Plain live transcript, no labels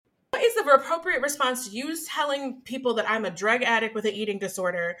what is the appropriate response to you telling people that I'm a drug addict with an eating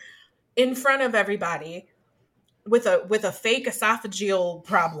disorder in front of everybody with a fake esophageal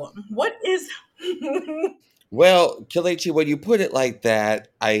problem? What is Well, Kelechi, when you put it like that,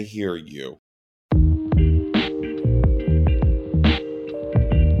 I hear you.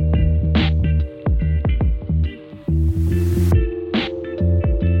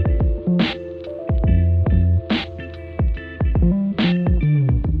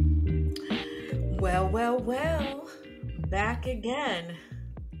 well, back again.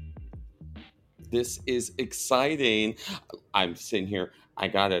 This is exciting. I'm sitting here. I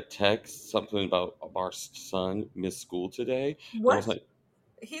got a text, something about our son missed school today. And I What? was like,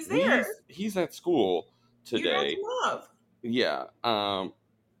 He's there. he's at school You dropped today. him off. Yeah.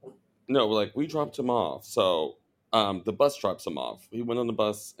 No, like we dropped him off. So the bus drops him off. He went on the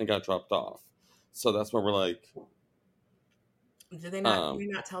bus and got dropped off. So that's where we're like, Did they not? Can um, we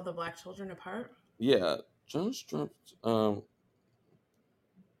not tell the black children apart? yeah, Josh dropped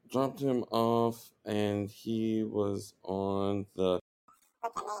him off and he was on the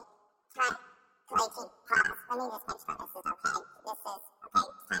Look at me. Cut. Kelechi, pause. Let me just make sure this is okay. This is okay.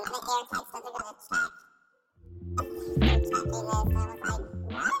 Time of the air text doesn't go to check. They're checking this. I was like,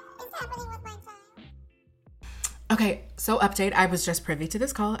 what is happening with my child? Okay, so update. I was just privy to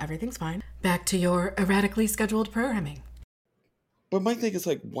this call. Everything's fine. Back to your erratically scheduled programming. But my thing is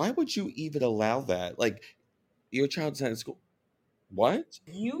like, why would you even allow that? Like, your child's not in school. What?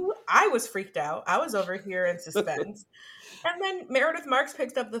 I was freaked out. I was over here in suspense. And then Meredith Marks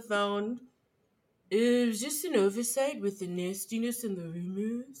picked up the phone. It was just an oversight with the nastiness and the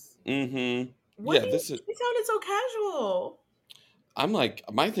rumors. Mm-hmm. What Yeah, this is. He sounded so casual. I'm like,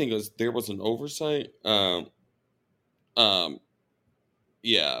 my thing is there was an oversight. Um,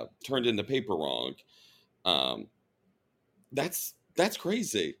 yeah, turned in the paper wrong. Um, that's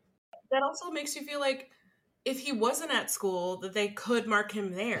crazy. That also makes you feel like if he wasn't at school, that they could mark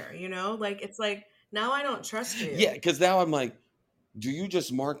him there, you know? Like, it's like, now I don't trust you. Yeah, because now I'm like, do you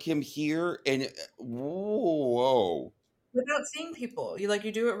just mark him here and whoa? Without seeing people.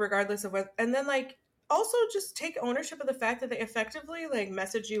 You do it regardless of what. And then, like, also just take ownership of the fact that they effectively, like,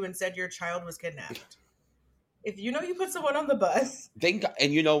 messaged you and said your child was kidnapped. If you know you put someone on the bus. Thank God,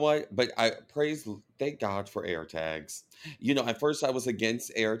 and you know what? But thank God for air tags. You know, at first I was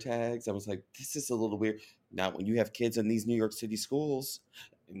against air tags. I was like, this is a little weird. Not when you have kids in these New York City schools.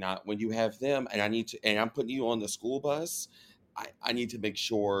 Not when you have them. And and I'm putting you on the school bus. I need to make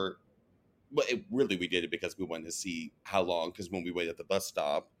sure. Well, we did it because we wanted to see how long. Because when we wait at the bus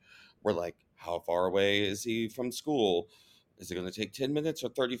stop, we're like, how far away is he from school? Is it going to take 10 minutes or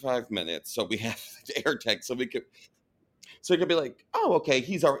 35 minutes? So we have the air tag so it could be like, oh, okay,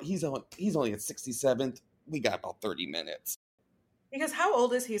 he's only at 67th. We got about 30 minutes. Because how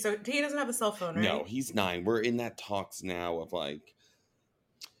old is he? So he doesn't have a cell phone, right? No, he's 9. We're in that talks now of like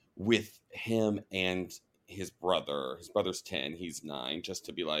with him and his brother. His brother's 10, he's 9, just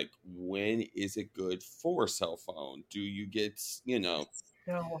to be like, when is it good for a cell phone? Do you get, It's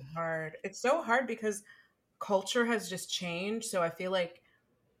so hard. It's so hard because culture has just changed. So I feel like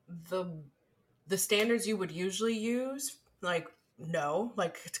the standards you would usually use, like, no,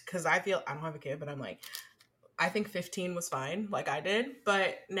 like, because I don't have a kid, but I'm like, I think 15 was fine, like I did,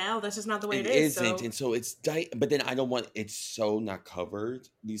 but now that's just not the way it is. Isn't, so. and so it's but then I don't want it's so not covered,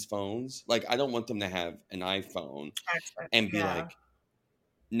 these phones. Like, I don't want them to have an iPhone and be like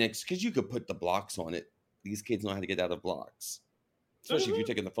next, because you could put the blocks on it. These kids know how to get out of blocks, especially if you're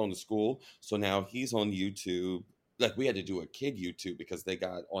taking the phone to school. So now he's on YouTube. Like, we had to do a kid YouTube because they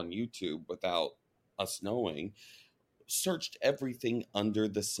got on YouTube without us knowing, searched everything under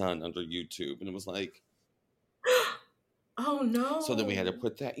the sun under YouTube, and it was like, oh no. so then we had to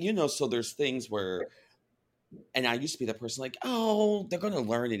put that, so there's things where, and I used to be that person like, oh, they're going to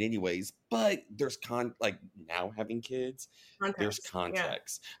learn it anyways, but there's like now having kids, there's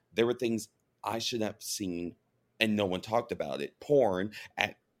context. Yeah. There were things I should have seen and no one talked about it. Porn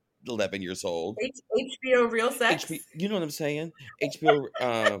at 11 years old. HBO real sex. You know what I'm saying? HBO,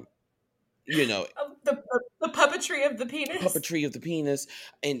 the puppetry of the penis.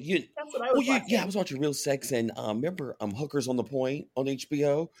 And that's what I was watching. I was watching Real Sex and remember Hookers on the Point on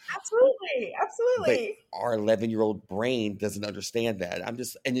HBO. Absolutely. But our 11-year-old brain doesn't understand that.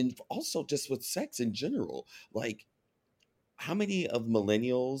 And then also just with sex in general, like, how many of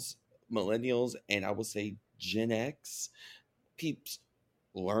millennials, and I would say Gen X peeps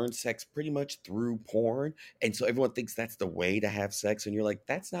learn sex pretty much through porn, and so everyone thinks that's the way to have sex, and you're like,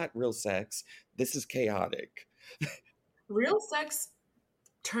 that's not real sex. This is chaotic. Real sex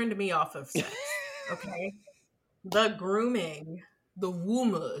turned me off of sex. Okay. The grooming the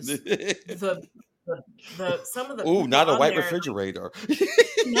woomers, the the some of the Ooh, people not a on white there, refrigerator.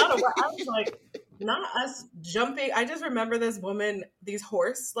 not a what I was like, not us jumping. I just remember this woman, these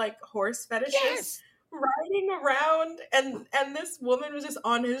horse fetishists Yes. riding around, and this woman was just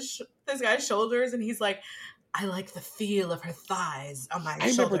on this guy's shoulders, and he's like, I like the feel of her thighs on my I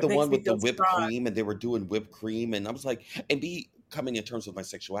remember shoulder. It the makes one me with the feel whipped strong. cream, and they were doing whipped cream, and I was like, and me coming in terms of my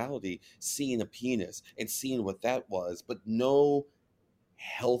sexuality, seeing a penis and seeing what that was, but no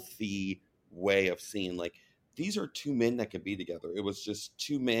healthy way of seeing like these are two men that could be together. It was just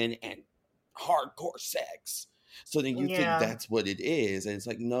two men and hardcore sex. So then you think Yeah, that's what it is, and it's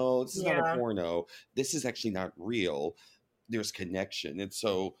like, no, this is not a yeah. porno. This is actually not real. There's connection, and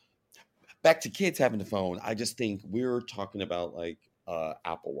so back to kids having the phone. I just think we're talking about like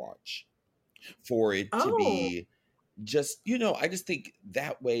Apple Watch for it to Oh, be just I just think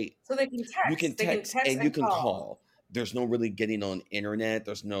that way so they can you can text. They can text text and you and can call. call. There's no really getting on internet.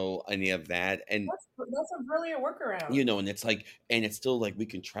 There's no any of that. And That's a brilliant workaround. and it's like and it's still like we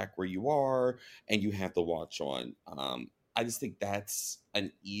can track where you are and you have the watch on. I just think that's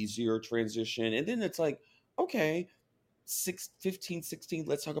an easier transition. And then it's like, okay, 15, 16.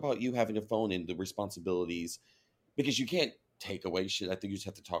 Let's talk about you having a phone and the responsibilities because you can't take away shit. I think you just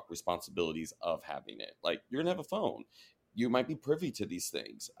have to talk responsibilities of having it. Like you're gonna have a phone. You might be privy to these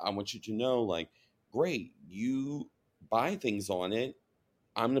things. I want you to know, like, great, you buy things on it.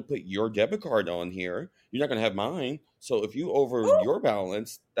 I'm gonna put your debit card on here. You're not gonna have mine. So if you over Ooh, your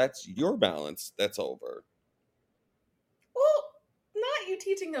balance, that's your balance. That's over. well, not you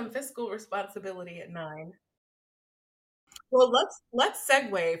teaching them fiscal responsibility at 9. Well, let's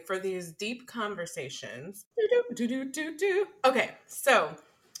segue for these deep conversations. Do, do, do, do, do. Okay, so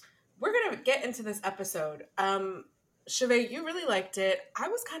we're gonna get into this episode. Cheve, you really liked it. I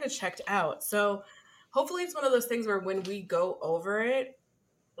was kind of checked out. So hopefully it's one of those things where when we go over it,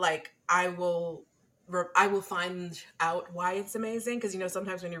 like I will find out why it's amazing because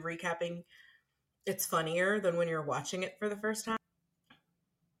sometimes when you're recapping, it's funnier than when you're watching it for the first time.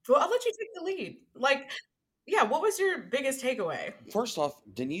 Well, I'll let you take the lead. Like, yeah, what was your biggest takeaway? First off,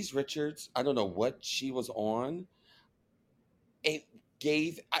 Denise Richards, I don't know what she was on. It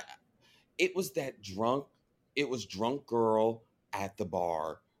gave it was that drunk it was drunk girl at the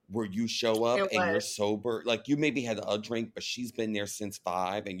bar where you show up It and you're was. sober, like you maybe had a drink but she's been there since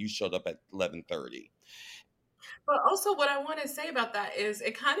 5 and you showed up at 11:30. But also, what I want to say about that is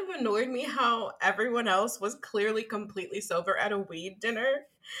it kind of annoyed me how everyone else was clearly completely sober at a weed dinner.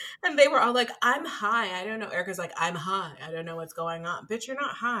 And they were all like, I'm high. I don't know. Erica's like, I'm high. I don't know what's going on. Bitch, you're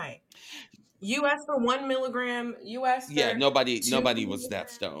not high. You asked for 1 milligram. You asked Yeah, for nobody two nobody was that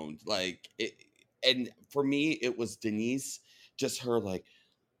milligrams. stoned like it. And for me it was Denise, just her like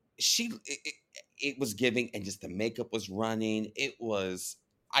it was giving, and just the makeup was running. It was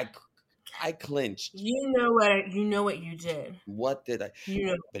I I clinched. You know what you did. What did I You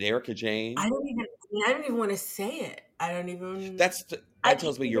know, But Erica Jane, I don't even want to say it. I that can't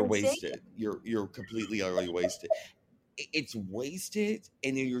tells me you're even say it. wasted. You're completely utterly wasted. It's wasted,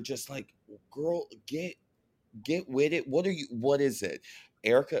 and then you're just like, girl, get with it. What is it?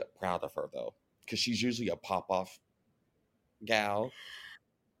 Erica, proud of her though, because she's usually a pop off gal.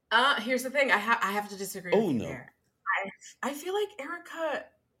 Here's the thing. I have to disagree with Oh you no. there. I feel like Erica,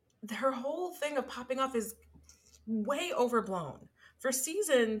 her whole thing of popping off is way overblown. For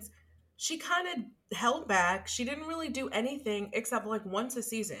seasons, she kind of held back. She didn't really do anything except like once a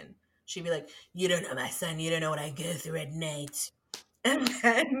season. She'd be like, "You don't know my son. You don't know what I go through at night." And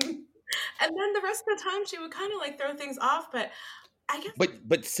then the rest of the time, she would kind of like throw things off. But I guess,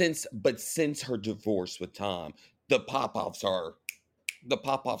 But since her divorce with Tom, the pop offs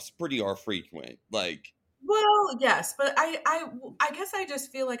pretty are frequent. Like, well, yes, but I guess I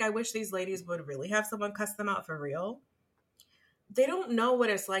just feel like I wish these ladies would really have someone cuss them out for real. They don't know what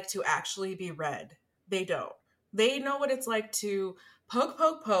it's like to actually be read. They don't. They know what it's like to poke,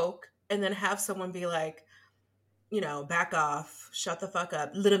 poke, poke, and then have someone be like, back off, shut the fuck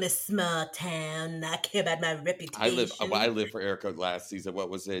up, little Miss Small Town, not care about my I reputation. lived for Erica last season. What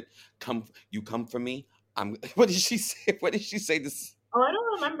was it? Come for me. I'm. What did she say? What did she say? This. Oh, I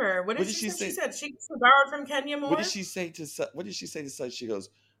don't remember. What What did did she she say? She say? said she borrowed from Kenya What did Moore. she say to? What did she say to Sutton? She goes,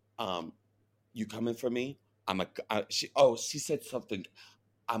 "You coming for me? She said something.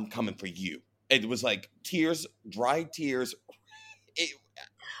 I'm coming for you." It was like tears, dry tears. It,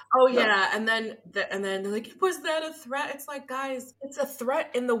 Oh no, yeah, and then they're like, was that a threat? It's like, guys, it's a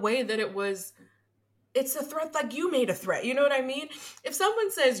threat in the way that it was. It's a threat like you made a threat. You know what I mean? If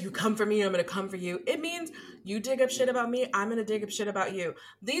someone says, you come for me, I'm going to come for you, it means you dig up shit about me, I'm going to dig up shit about you.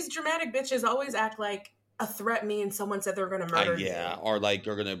 These dramatic bitches always act like, a threat means someone said they were going to murder Yeah, you. or like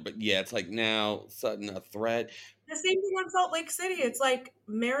you're gonna, but yeah, it's like now sudden a threat. The same thing on Salt Lake City. It's like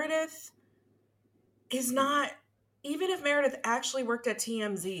Meredith is not, even if Meredith actually worked at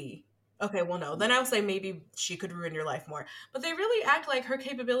TMZ. Okay, well, no, then I'll say maybe she could ruin your life more. But they really act like her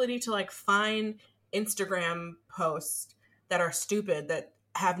capability to like find Instagram posts that are stupid, that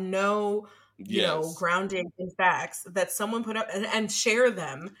have no, Yes, grounding in facts, that someone put up and share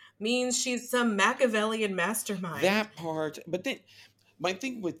them, means she's some Machiavellian mastermind. that part. But then my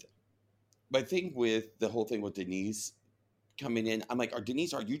thing with my thing with the whole thing with Denise coming in, I'm like,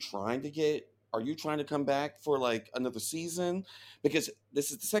 Denise, are you trying to come back for like another season? Because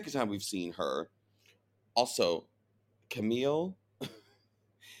this is the second time we've seen her. Also, Camille,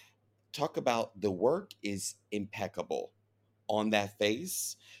 talk about the work is impeccable on that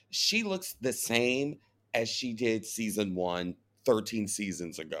face. She looks the same as she did season one, 13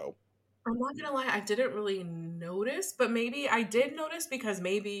 seasons ago. I'm not gonna lie, I didn't really notice, but maybe I did notice because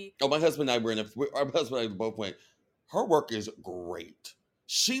maybe Oh, my husband and I were in a, our husband and I both went, her work is great.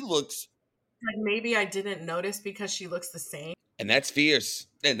 She looks, like maybe I didn't notice because she looks the same. and that's fierce.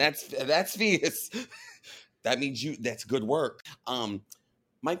 And that's fierce. That means that's good work.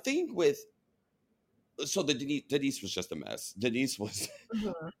 My thing with, so the Denise was just a mess. Denise was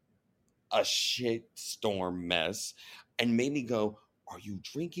Mhm. a shit storm mess and made me go, are you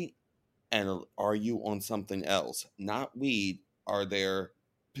drinking and are you on something else? Not weed. Are there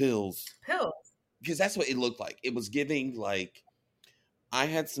pills? Pills. Because that's what it looked like. It was giving like I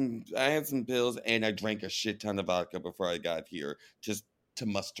had some pills and I drank a shit ton of vodka before I got here just to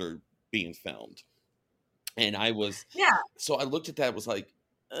muster being filmed. And I was, Yeah. so I looked at that, was like,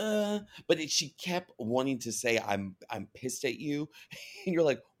 but she kept wanting to say, I'm pissed at you. And you're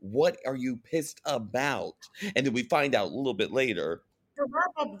like, what are you pissed about? And then we find out a little bit later, To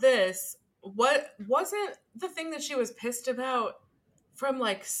wrap up this, what wasn't the thing that she was pissed about from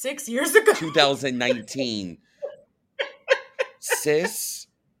like 6 years ago? 2019, sis,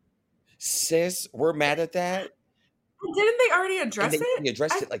 we're mad at that. Didn't they already And address they it? already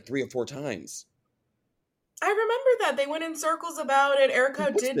addressed I it like 3 or 4 times. I remember that they went in circles about it. Erica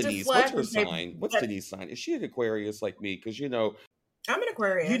What's did Denise? What's deflect her and say, sign? What's but Denise sign? Is she an Aquarius like me? Because I'm an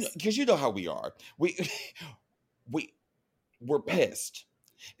Aquarius. because you know how we are. We we we're pissed.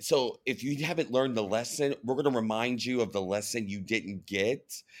 So if you haven't learned the lesson, we're going to remind you of the lesson you didn't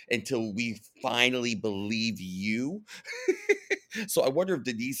get until we finally believe you. So I wonder if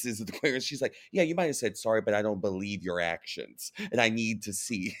Denise is the Aquarius. She's like, yeah, you might have said sorry, but I don't believe your actions, and I need to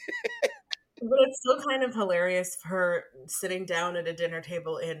see. But it's still kind of hilarious for her sitting down at a dinner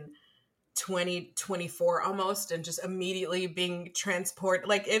table in 2024 almost and just immediately being transported.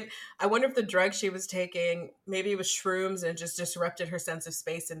 Like, if I wonder if the drug she was taking, maybe it was shrooms, and it just disrupted her sense of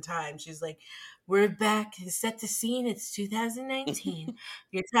space and time. She's like, we're back, set the scene, it's 2019,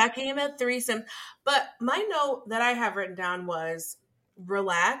 you're talking about threesome. But my note that I have written down was,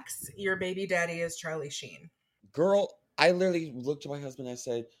 relax, your baby daddy is Charlie Sheen. Girl, I literally looked to my husband and I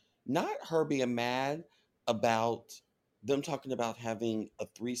said, not her being mad about them talking about having a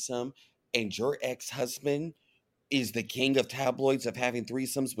threesome and your ex-husband is the king of tabloids of having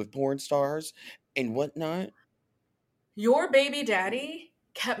threesomes with porn stars and whatnot. Your baby daddy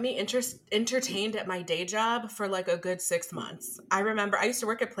kept me entertained at my day job for like a good 6 months. I remember I used to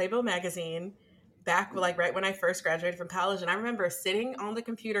work at Playboy magazine back like right when I first graduated from college, and I remember sitting on the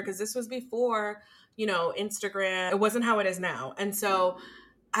computer because this was before, Instagram. It wasn't how it is now. And so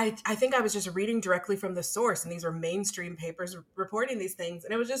I think I was just reading directly from the source, and these were mainstream papers reporting these things.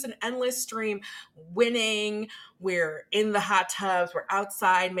 And it was just an endless stream. Winning, we're in the hot tubs, we're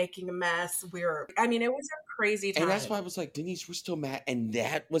outside making a mess. I mean, it was a crazy And that's time. why I was like, Denise, we're still mad. And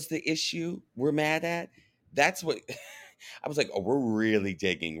that was the issue we're mad at. That's what I was like, oh, we're really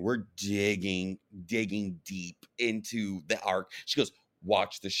digging. We're digging deep into the arc. She goes,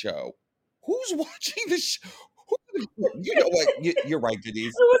 watch the show. Who's watching the show? You know what? You're right, It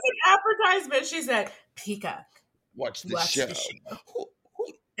Denise. was an advertisement. She said, Peacock, Watch the watch the show. show. Who-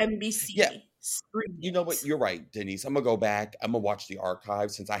 yeah, NBC, stream you know what? it. You're right, Denise. I'm gonna go back. I'm gonna watch the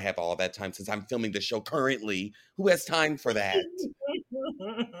archive since I have all that time. Since I'm filming the show currently, who has time for that?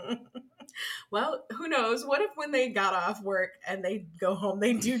 Well, who knows? What if when they got off work and they go home,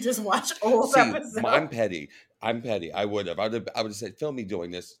 they do just watch old See, I'm episodes? petty. I'm petty. I would have. I would have said, film me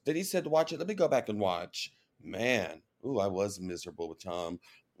doing this. Denise said to watch it. Let me go back and watch. Man, ooh, I was miserable with Tom.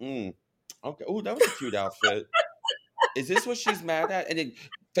 Mm. Okay. Ooh, that was a cute outfit. Is this what she's mad at? And then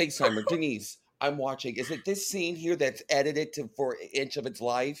FaceTimer, Denise, I'm watching. Is it this scene here that's edited to for an inch of its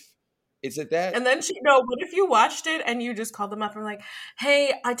life? Is it that? And then no, what if you watched it and you just called them up and were like,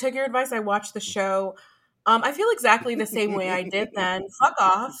 hey, I took your advice. I watched the show. I feel exactly the same way I did then. Fuck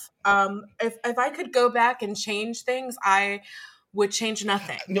off. If I could go back and change things, I would change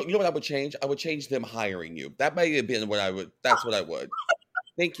nothing. No, you know what I would change? I would change them hiring you. That may have been what I would. That's what I would.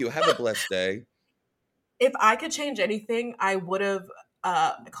 Thank you. Have a blessed day. If I could change anything, I would have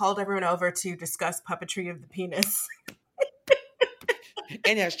called everyone over to discuss puppetry of the penis.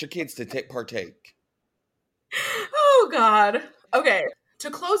 And ask your kids to partake. Oh God. Okay. To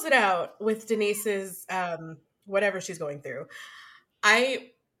close it out with Denise's whatever she's going through,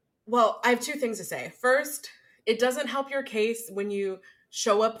 I I have two things to say. First, it doesn't help your case when you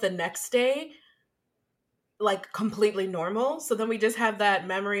show up the next day like completely normal. So then we just have that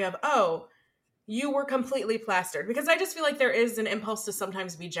memory of, oh, you were completely plastered. Because I just feel like there is an impulse to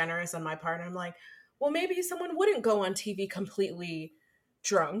sometimes be generous on my part. And I'm like, well, maybe someone wouldn't go on TV completely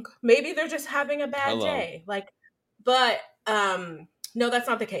drunk. Maybe they're just having a bad Hello. day. Like, but no, that's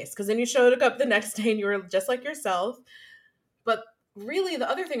not the case. Because then you showed up the next day and you were just like yourself. But really, the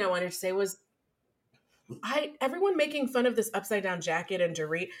other thing I wanted to say was everyone making fun of this upside down jacket and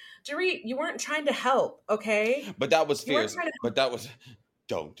Dorit. Dorit, you weren't trying to help, okay? But that was You weren't fierce. trying to But that was.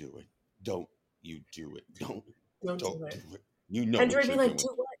 Don't do it. Don't you do it. don't Don't do do it. it. You know And what Dorit be you're like, doing. do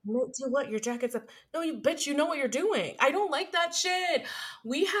what? No, do what? Your jacket's up. No, you bitch, you know what you're doing. I don't like that shit.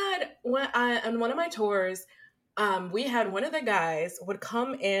 We had on one of my tours, we had one of the guys would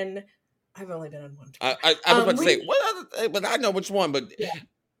come in. I've only been on one tour. I was about to We say what other, but I know which one. But yeah,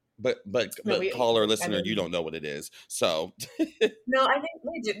 but no, we. caller I listener, you mean, don't know what it is. So no, I think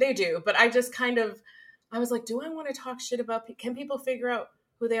they do. They do, but I just kind of, I was like, do I want to talk shit about? Can people figure out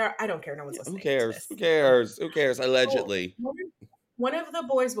who they are? I don't care. No one's who listening to cares? Who this. cares? Who cares? So Allegedly. one of the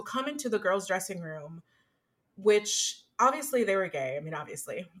boys will come into the girls' dressing room, which obviously they were gay. I mean,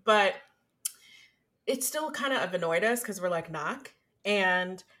 obviously, but it still kind of annoyed us because we're like, knock.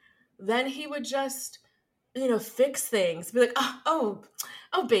 And then he would just, fix things. Be like, oh,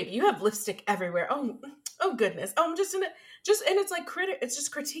 baby, you have lipstick everywhere. Oh, goodness. Oh, I'm just in it. And it's like it's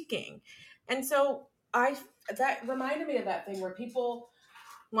just critiquing. And so that reminded me of that thing where people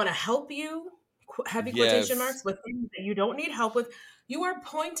want to help you, heavy quotation Yes. marks, with things that you don't need help with. You are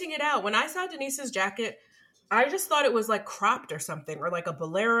pointing it out. When I saw Denise's jacket, I just thought it was like cropped or something, or like a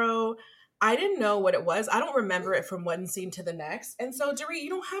bolero. I didn't know what it was. I don't remember it from one scene to the next. And so, Dorit, you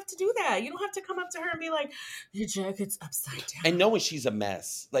don't have to do that. You don't have to come up to her and be like, your jacket's upside And down. knowing she's a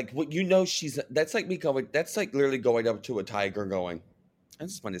mess, like what she's. That's like me going. That's like literally going up to a tiger, going, "I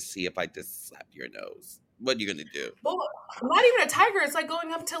just want to see if I just slap your nose. What are you gonna do?" Well, not even a tiger. It's like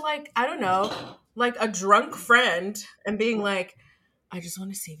going up to, like, I don't know, like a drunk friend and being like, I just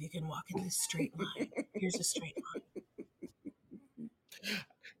want to see if you can walk in this straight line. Here's a straight line.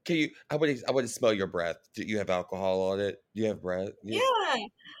 Can you? I would smell your breath. Do you have alcohol on it? Do you have breath? Yes. Yeah.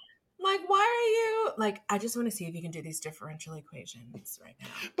 Like, why are you like, I just want to see if you can do these differential equations right now.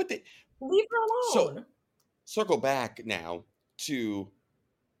 But the, Leave her so alone. circle back now to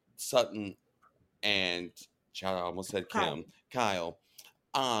Sutton and child. I almost said Kyle. Kim. Kyle.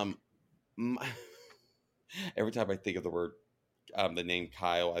 Um, my, every time I think of the name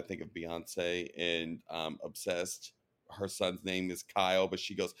Kyle, I think of Beyonce and Obsessed. Her son's name is Kyle, but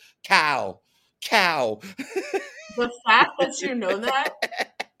she goes cow, cow. The fact that you know that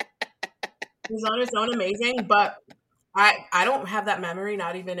is on its own amazing, but I don't have that memory,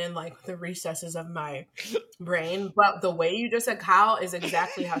 not even in like the recesses of my brain. But the way you just said Kyle is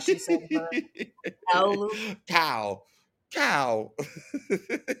exactly how she said her L. Cow, cow.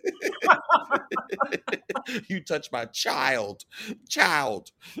 You touch my child.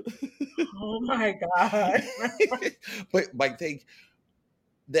 Oh my god. But I think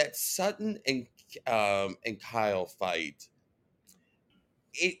that Sutton and Kyle fight,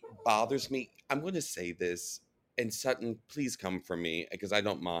 it bothers me. I'm going to say this, and Sutton, please come for me because I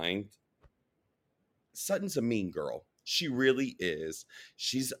don't mind. Sutton's a mean girl. She really is.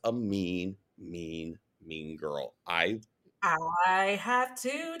 She's a mean, mean, mean girl. I have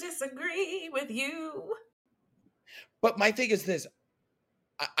to disagree with you. But my thing is this: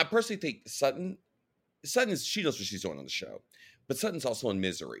 I personally think Sutton is she knows what she's doing on the show, but Sutton's also in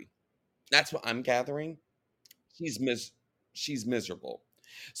misery. That's what I'm gathering. She's mis she's miserable.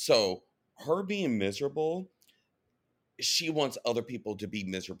 So her being miserable, she wants other people to be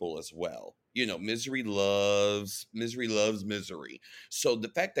miserable as well. You know, misery loves misery. So the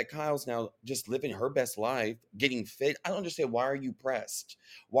fact that Kyle's now just living her best life, getting fit, I don't understand, why are you pressed?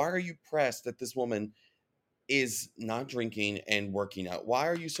 Why are you pressed that this woman is not drinking and working out? Why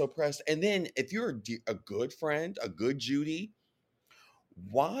are you so pressed? And then if you're a good friend, a good Judy,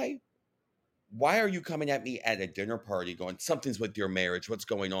 why are you coming at me at a dinner party going, something's with your marriage, what's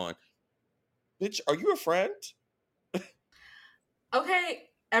going on? Bitch, are you a friend? Okay,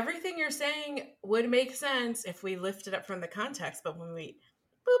 everything you're saying would make sense if we lift it up from the context, but when we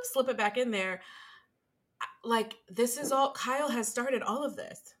boop slip it back in there, like this is all Kyle has started all of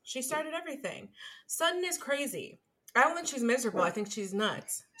this. She started everything. Sutton is crazy. I don't think she's miserable. I think she's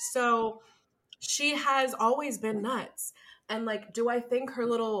nuts. So she has always been nuts. And like, do I think her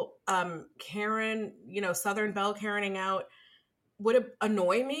little Karen, Southern Belle Karening out would it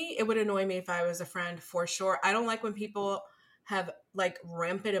annoy me? It would annoy me if I was a friend for sure. I don't like when people have like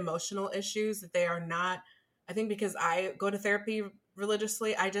rampant emotional issues that they are not. I think because I go to therapy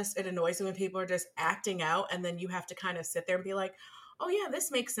religiously, it annoys me when people are just acting out and then you have to kind of sit there and be like, oh yeah,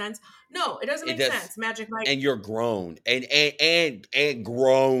 this makes sense. No, it doesn't It make does. sense. Magic Mike. And you're grown. And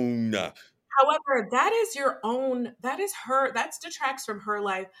grown. However, that is your own, that is her, that detracts from her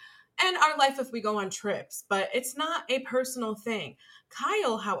life and our life if we go on trips, but it's not a personal thing.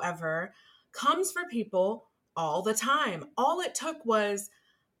 Kyle, however, comes for people all the time. All it took was,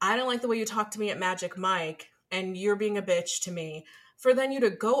 I don't like the way you talk to me at Magic Mike, and you're being a bitch to me. For then you to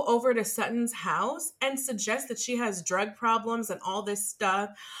go over to Sutton's house and suggest that she has drug problems and all this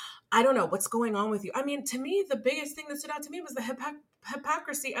stuff. I don't know what's going on with you. I mean, to me, the biggest thing that stood out to me was the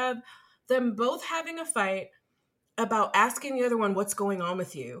hypocrisy of them both having a fight about asking the other one what's going on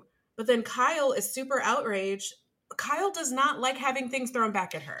with you. But then Kyle is super outraged. Kyle does not like having things thrown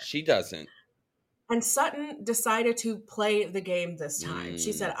back at her. She doesn't. And Sutton decided to play the game this time.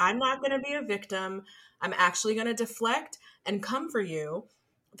 She said, I'm not going to be a victim. I'm actually going to deflect and come for you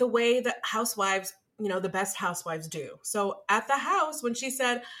the way that housewives, the best housewives do. So at the house, when she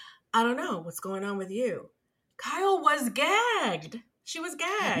said, I don't know what's going on with you, Kyle was gagged. She was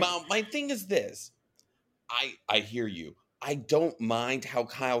gagged. My thing is this. I hear you. I don't mind how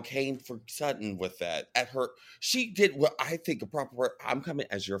Kyle came for Sutton with that. She did what I think a proper word. I'm coming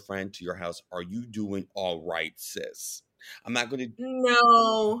as your friend to your house. Are you doing all right, sis? I'm not going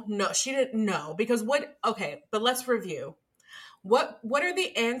to. No, she didn't. No, because okay, but let's review. What are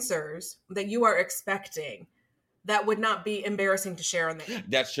the answers that you are expecting that would not be embarrassing to share on the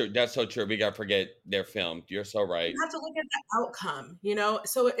That's true. That's so true. We got to forget they're filmed. You're so right. You have to look at the outcome,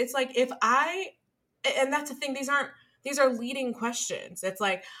 So it's like and that's the thing, these are leading questions. It's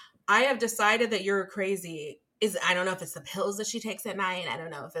like, I have decided that you're crazy. I don't know if it's the pills that she takes at night. I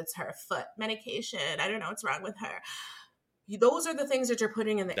don't know if it's her foot medication. I don't know what's wrong with her. Those are the things that you're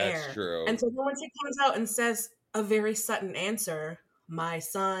putting in the air. That's true. And so then when she comes out and says a very sudden answer, my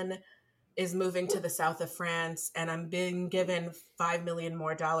son is moving to the south of France and I'm being given $5 million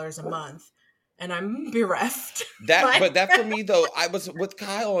more a month and I'm bereft. But that for me though, I was with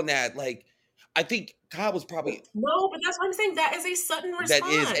Kyle on that. Like, I think Kyle was probably no, but that's what I'm saying. That is a Sutton response. That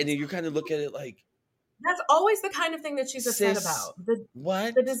is, and then you kind of look at it like that's always the kind of thing that she's upset about.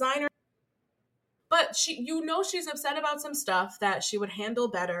 The designer, but she's upset about some stuff that she would handle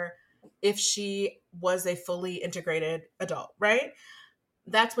better if she was a fully integrated adult, right?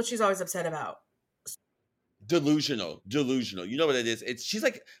 That's what she's always upset about. Delusional. You know what it is? She's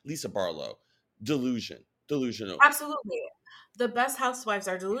like Lisa Barlow. Delusional. Absolutely. The best housewives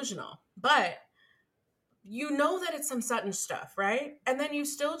are delusional, but you know that it's some Sutton stuff, right? And then you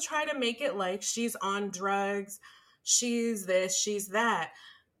still try to make it like she's on drugs, she's this, she's that.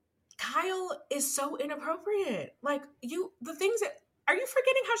 Kyle is so inappropriate. Like, are you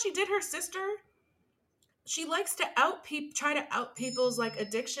forgetting how she did her sister? She likes to try to out people's like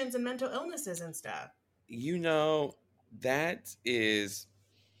addictions and mental illnesses and stuff.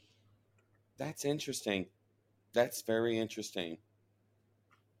 That's interesting. That's very interesting.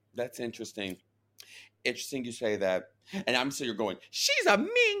 That's interesting. Interesting you say that. And I'm sure you're going, she's a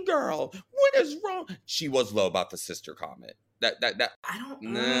mean girl. What is wrong? She was low about the sister comment. I don't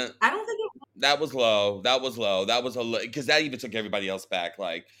think it that was low. That was a because that even took everybody else back.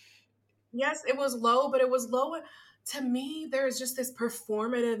 Like, yes, it was low, but it was low. To me, there's just this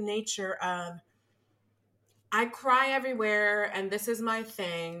performative nature of I cry everywhere and this is my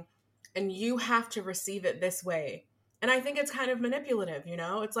thing and you have to receive it this way. And I think it's kind of manipulative,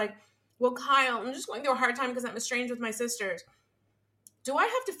 It's like, well, Kyle, I'm just going through a hard time because I'm estranged with my sisters. Do I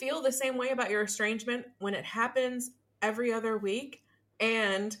have to feel the same way about your estrangement when it happens every other week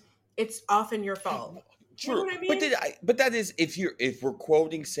and it's often your fault? True. You know what I mean? But that is if we're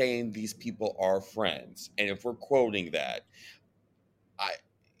quoting saying these people are friends, and if we're quoting that,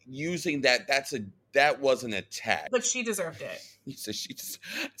 using that was an attack. But she deserved it. So she just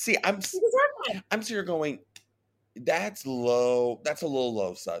I'm She deserved it. I'm sitting here going, that's low. That's a little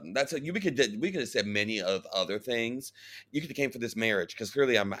low, Sutton. We could have said many of other things. You could have came for this marriage because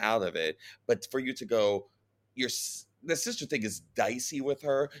clearly I'm out of it. But for you to go, the sister thing is dicey with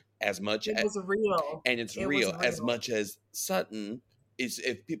her as much It was real. and it's It was real as real. much as Sutton is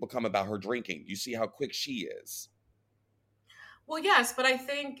if people come about her drinking. You see how quick she is. Well, yes, but I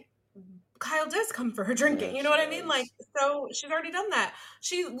think Kyle does come for her drinking. Yeah, You know she what I mean? Like, does. so she's already done that.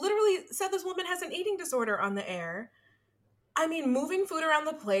 She literally said this woman has an eating disorder on the air. I mean, moving food around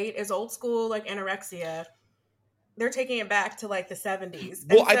the plate is old school, like anorexia. They're taking it back to like the 70s.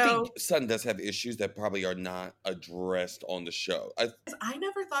 Well, And I think so Sutton does have issues that probably are not addressed on the show. I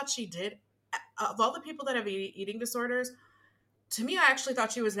never thought she did. Of all the people that have eating disorders, to me, I actually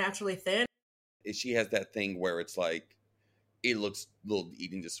thought she was naturally thin. She has that thing where it's like it looks a little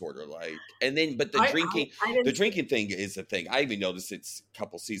eating disorder like, and then but I the didn't see drinking thing is a thing. I even noticed it's a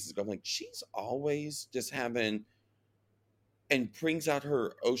couple seasons ago. I'm like, she's always just having and brings out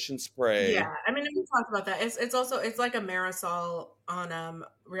her ocean Yeah, spray. I mean, we talked about that. It's also it's like a Marisol on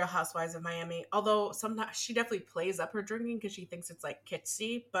Real Housewives of Miami. Although sometimes she definitely plays up her drinking because she thinks it's like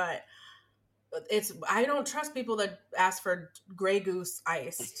kitschy, but it's I don't trust people that ask for Grey Goose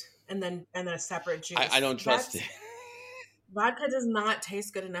iced and then a separate I juice. don't trust it. That's vodka does not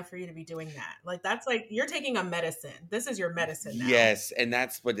taste good enough for you to be doing that. Like that's like you're taking a medicine. This is your medicine now. Yes, and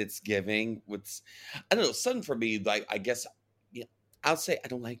that's what it's giving. What's I don't know, Sutton for me, like I guess yeah, I'll say I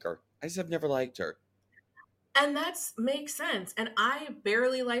don't like her. I just have never liked her. And that's makes sense. And I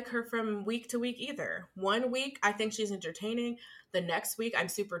barely like her from week to week either. One week I think she's entertaining. The next week I'm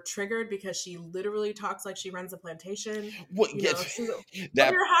super triggered because she literally talks like she runs a plantation. What You get know, she's what are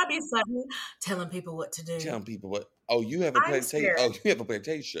that your hobbies, Sutton? Telling people what to do. telling people what oh you have a I'm plantation oh scared. you have a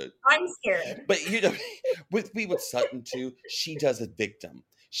plantation. I'm scared. But you know, with me with Sutton too, she does a victim.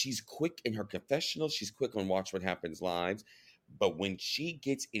 She's quick in her confessional. She's quick on Watch What Happens lives. But when she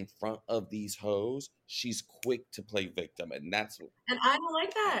gets in front of these hoes, she's quick to play victim, and that's And I don't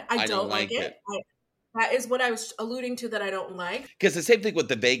like that. I I don't don't like like it. it. That is what I was alluding to that I don't like. Because the same thing with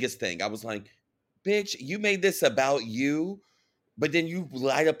the Vegas thing. I was like, bitch, you made this about you, but then you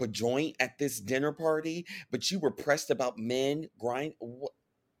light up a joint at this dinner party, but you were pressed about men grind.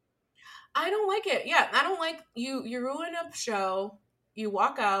 I don't like it. Yeah, I don't like you. You ruin a show. You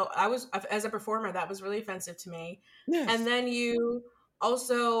walk out. I was as a performer that was really offensive to me. And Yes. then you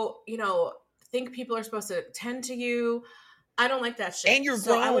also, think people are supposed to tend to you. I don't like that shit. And you're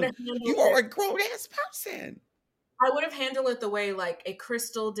So I would have grown. handled You are it. a grown ass person. I would have handled it the way like a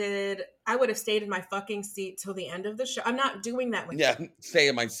Crystal did. I would have stayed in my fucking seat till the end of the show. I'm not doing that with Yeah, you. stay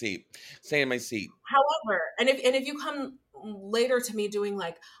in my seat. Stay in my seat. However, and if you come later to me doing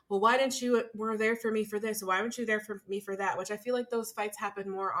like, well, why didn't you were there for me for this? Why weren't you there for me for that? Which I feel like those fights happen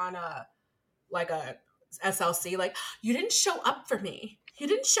more on a SLC. Like you didn't show up for me. You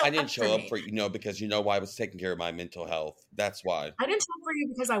didn't show I didn't up for show up me. for because you know why I was taking care of my mental health. That's why. I didn't show up for you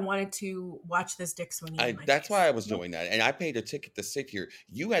because I wanted to watch this dick swinging in my That's why face. I was doing that. And I paid a ticket to sit here.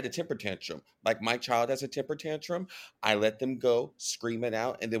 You had a temper tantrum. Like my child has a temper tantrum. I let them go, scream it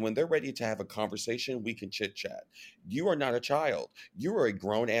out. And then when they're ready to have a conversation, we can chit chat. You are not a child. You are a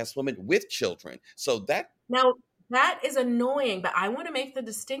grown ass woman with children. So that Now that is annoying, but I want to make the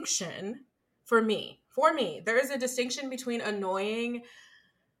distinction for me. For me, there is a distinction between annoying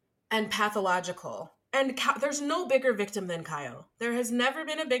and pathological. And there's no bigger victim than Kyle. There has never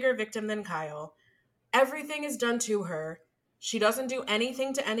been a bigger victim than Kyle. Everything is done to her. She doesn't do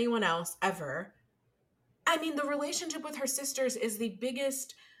anything to anyone else ever. I mean, the relationship with her sisters is the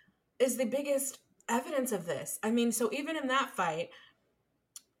biggest evidence of this. I mean, so even in that fight,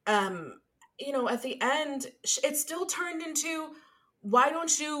 at the end, it still turned into, why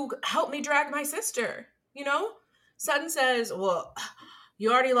don't you help me drag my sister? Sutton says, well,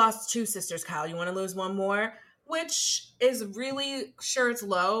 you already lost 2 sisters, Kyle. You want to lose one more? Which is really, sure, it's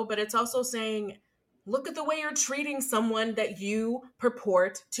low, but it's also saying, look at the way you're treating someone that you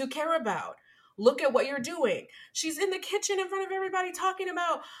purport to care about. Look at what you're doing. She's in the kitchen in front of everybody talking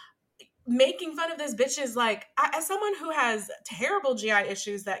about making fun of this bitch is like, as someone who has terrible GI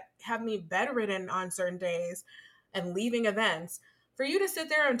issues that have me bedridden on certain days and leaving events, for you to sit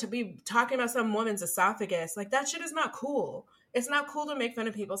there and to be talking about some woman's esophagus, like that shit is not cool. It's not cool to make fun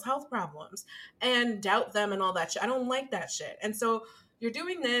of people's health problems and doubt them and all that shit. I don't like that shit. And so you're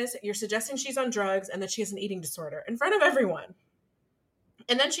doing this, you're suggesting she's on drugs and that she has an eating disorder in front of everyone.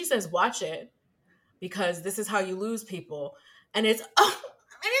 And then she says, watch it because this is how you lose people. And it's, oh,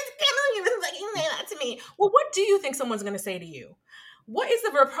 I just can't believe you fucking say that to me. Well, what do you think someone's going to say to you? What is the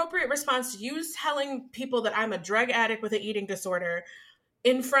appropriate response to you telling people that I'm a drug addict with an eating disorder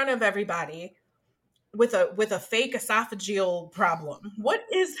in front of everybody with a fake esophageal problem? What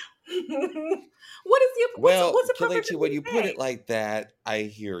is well, what's appropriate Kalechi, for when me you to put say? it like that, I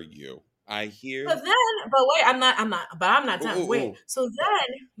hear you. I hear. But then, but wait, I'm not Ooh, done. ooh, Wait. ooh. So then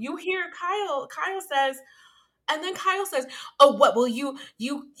you hear Kyle says, and then Kyle says, "Oh, what? Well, you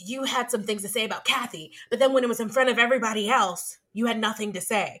had some things to say about Kathy, but then when it was in front of everybody else, you had nothing to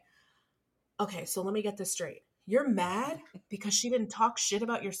say." Okay, so let me get this straight. You're mad because she didn't talk shit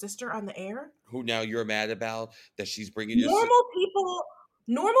about your sister on the air? Who now you're mad about that she's bringing you? Normal people,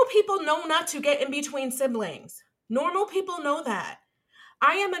 normal people know not to get in between siblings. Normal people know that.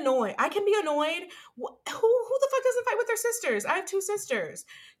 I am annoyed. I can be annoyed. Who the fuck doesn't fight with their sisters? I have two sisters.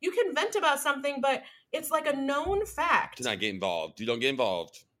 You can vent about something, but it's like a known To fact. not get involved. You don't get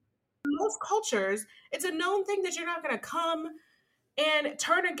involved. In most cultures, it's a known thing that you're not going to come and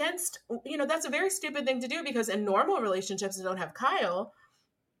turn against. That's a very stupid thing to do because in normal relationships that don't have Kyle,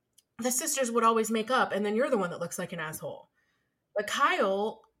 the sisters would always make up, and then you're the one that looks like an asshole. But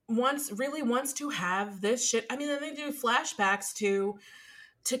Kyle really wants to have this shit. I mean, then they do flashbacks to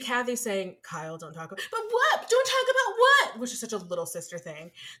Kathy saying, Kyle, don't talk about, but what? Don't talk about what? Which is such a little sister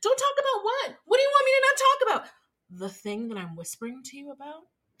thing. Don't talk about what? What do you want me to not talk about? The thing that I'm whispering to you about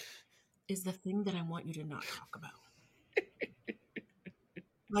is the thing that I want you to not talk about.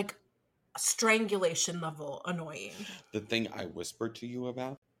 Like strangulation level annoying The thing I whispered to you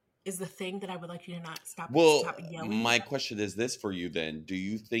about. is the thing that I would like you to not stop Well, yelling my about. question is this for you then. Do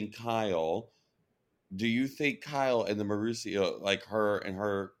you think Kyle and the Mauricio, like her and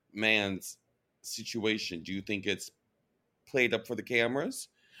her man's situation, do you think it's played up for the cameras?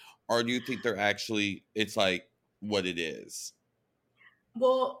 Or do you think it's like what it is?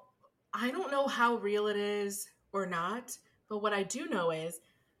 Well, I don't know how real it is or not, but what I do know is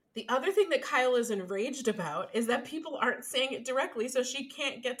the other thing that Kyle is enraged about is that people aren't saying it directly, so she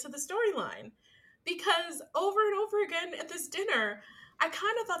can't get to the storyline. Because over and over again at this dinner, I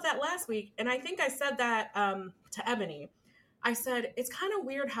kind of thought that last week, and I think I said that to Ebony. I said, it's kind of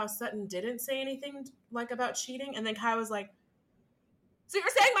weird how Sutton didn't say anything like about cheating, and then Kyle was like, so you're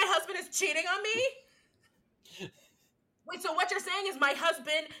saying my husband is cheating on me? Wait, so what you're saying is my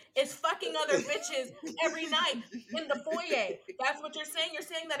husband is fucking other bitches every night in the foyer. That's what you're saying? You're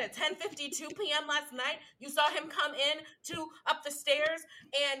saying that at 10:52 p.m. last night, you saw him come in up the stairs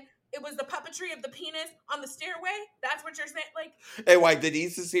and it was the puppetry of the penis on the stairway? That's what you're saying? Like, And why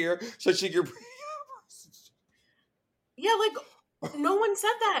Denise is here so she can. yeah, like no one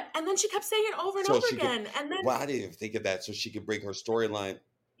said that. And then she kept saying it over and So over she could. again. And then, Why didn't even think of that? So she could bring her storyline.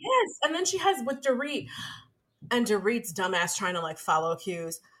 yes. And then she has with Dorit. And Dorit's dumbass trying to like follow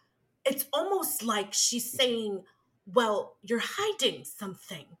cues. It's almost like she's saying, well, you're hiding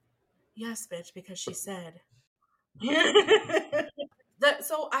something. Yes, bitch, because she said.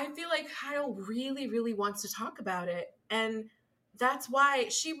 So I feel like Kyle really, really wants to talk about it. And that's why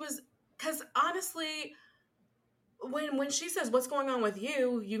she was, because honestly, when she says what's going on with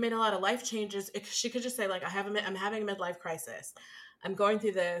you, you made a lot of life changes. She could just say like, I'm having a midlife crisis. I'm going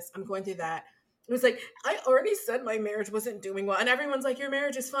through this. I'm going through that. It was like, I already said my marriage wasn't doing well. And everyone's like, your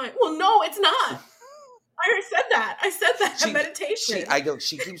marriage is fine. Well, no, it's not. I already said that. I said that in meditation. I know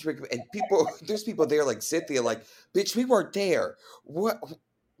she keeps and people. There's people there like Cynthia, like, bitch, we weren't there. What?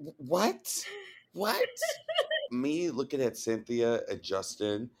 Me looking at Cynthia and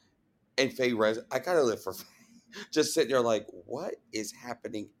Justin and Faye Rez, I gotta live for just sitting there like, what is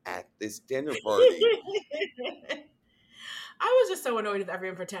happening at this dinner party? I was just so annoyed with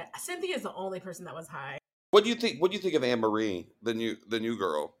everyone for 10. Cynthia is the only person that was high. What do you think? What do you think of Anne Marie, the new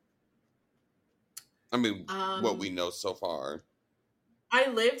girl? I mean, what we know so far. I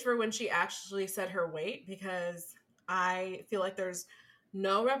lived for when she actually said her weight because I feel like there's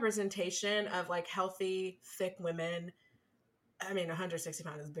no representation of like healthy, thick women. I mean, 160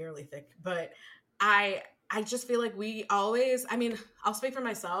 pounds is barely thick, but I just feel like we always, I mean, I'll speak for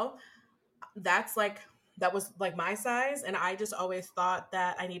myself. That was like my size. And I just always thought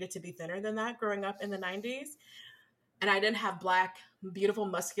that I needed to be thinner than that growing up in the 90s. And I didn't have beautiful,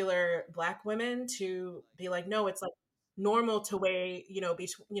 muscular black women to be like, no, it's like normal to weigh,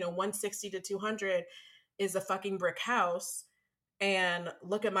 160 to 200 is a fucking brick house. And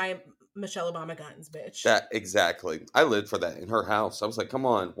look at my Michelle Obama guns, bitch. That exactly. I lived for that in her house. I was like, come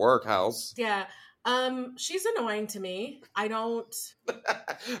on, work house. Yeah. She's annoying to me. I don't.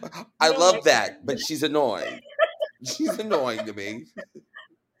 I don't love like that, her. but she's annoying. She's annoying to me.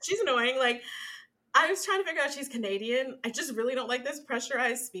 She's annoying. Like, I was trying to figure out she's Canadian. I just really don't like this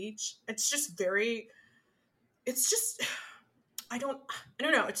pressurized speech. It's just I don't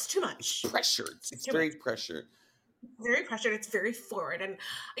know. It's too much. It's pressured. It's very pressured. Very pressured. It's very forward. And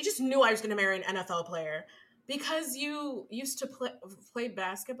I just knew I was going to marry an NFL player because you used to play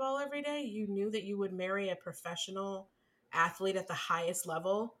basketball every day. You knew that you would marry a professional athlete at the highest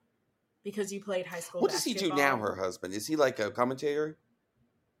level. because you played high school What does he do now, basketball. her husband? Is he like a commentator?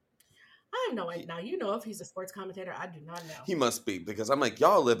 I have no idea. He, Now, you know if he's a sports commentator. I do not know. he must be, because I'm like,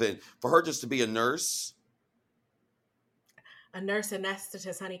 y'all living for her just to be a nurse. A nurse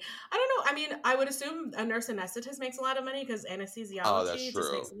anesthetist, honey. I don't know. I mean, I would assume a nurse anesthetist makes a lot of money because Oh, that's anesthesiology just makes true.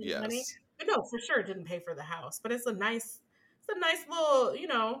 a lot of money. Yes. But no, for sure, it didn't pay for the house. But it's a nice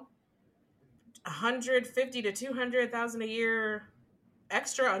little, 150 to 200,000 a year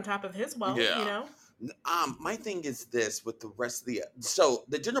extra on top of his wealth. Yeah. My thing is this with the rest of so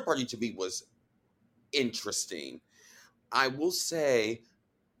the dinner party to me was interesting. I will say,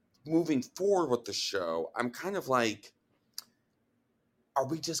 moving forward with the show, I'm kind of like, are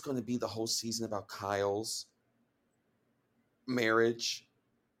we just going to be the whole season about Kyle's marriage?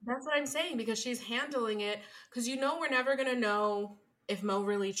 That's what I'm saying because she's handling it. Because we're never gonna know if Mo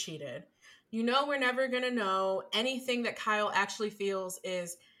really cheated. We're never gonna know anything that Kyle actually feels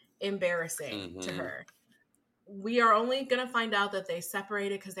is embarrassing to Mm-hmm. her. We are only gonna find out that they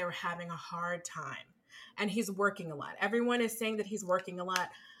separated because they were having a hard time, and he's working a lot. Everyone is saying that he's working a lot.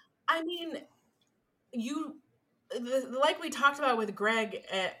 I mean, like we talked about with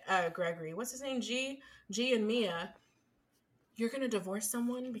Gregory. What's his name? G and Mia. You're gonna divorce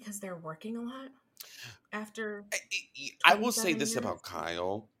someone because they're working a lot after I will say 27 this years. about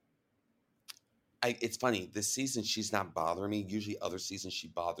Kyle. It's funny. This season, she's not bothering me. Usually, other seasons, she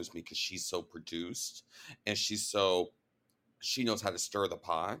bothers me because she's so produced and she knows how to stir the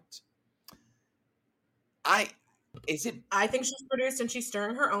pot. I is it, I think she's produced and she's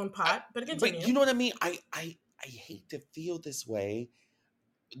stirring her own I, pot, but but continue. you know what I mean. I hate to feel this way.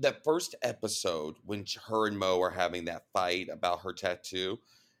 That first episode when her and Mo are having that fight about her tattoo,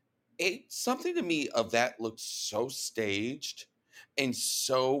 something to me of that looked so staged and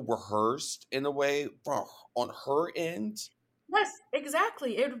so rehearsed in a way on her end. Yes,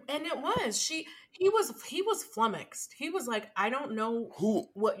 exactly. It was. He was flummoxed. He was like, I don't know Who?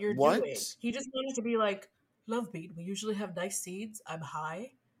 what you're doing. What? He just wanted to be like, Love beat. We usually have nice seeds. I'm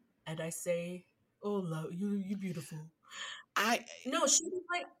high, and I say, "Oh, love, you beautiful." I No,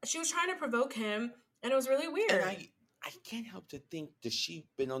 she was trying to provoke him, and it was really and weird. I can't help to think that she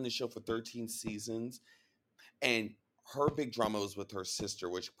been on the show for 13 seasons, and her big drama was with her sister,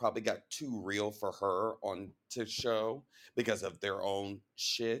 which probably got too real for her on to show because of their own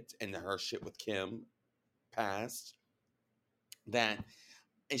shit and her shit with Kim past. That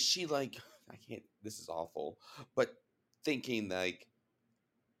and she like, I can't. This is awful, but thinking like,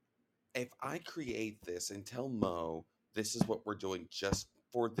 if I create this and tell Mo this is what we're doing just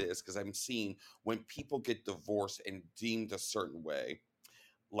for this, because I'm seeing when people get divorced and deemed a certain way,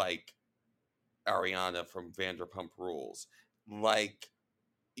 like Ariana from Vanderpump Rules, like,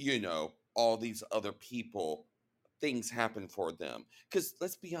 all these other people, things happen for them. Because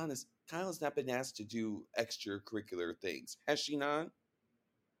let's be honest, Kyle's not been asked to do extracurricular things, has she not?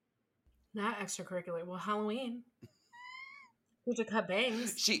 Not extracurricular. Well, Halloween. Who to cut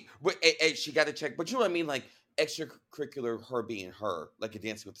bangs? And she got to check, but you know what I mean, like extracurricular, her being her, like a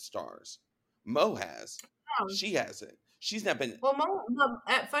Dancing with the Stars. Mo has, Um, she hasn't. She's not been, well,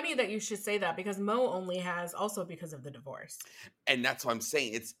 funny that you should say that because Mo only has also because of the divorce. and that's what I'm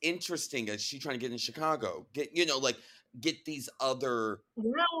saying. It's interesting as she trying to get in Chicago, like get these other.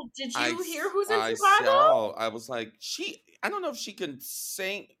 Well, did I you hear who's in I Chicago? saw. I was like, I don't know if she can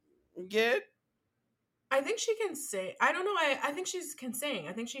sing yet. I think she can sing. I don't know. I think she can sing.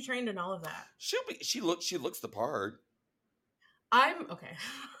 I think she trained in all of that. She looks the part. I'm okay.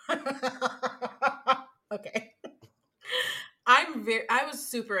 Okay. I was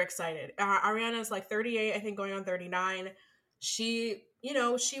super excited. Ariana's like 38, I think going on 39. She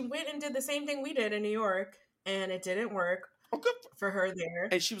went and did the same thing we did in New York and it didn't work Oh, good. for her there.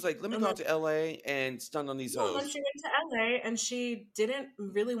 And she was like, "Let me And go then, out to LA and stun on these yeah, and then hoes." she went to LA and she didn't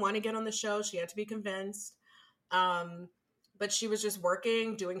really want to get on the show. She had to be convinced. Um, but she was just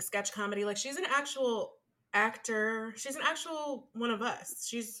working, doing sketch comedy. Like she's an actual actor. She's an actual one of us.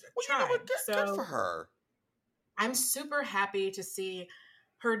 She's Well, you know tried. what? Good for So her. I'm super happy to see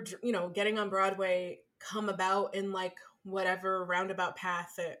her, getting on Broadway come about in like whatever roundabout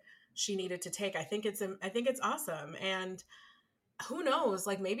path that she needed to take. I think it's awesome. And who knows,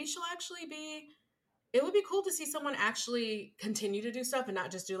 like maybe she'll actually be it would be cool to see someone actually continue to do stuff and not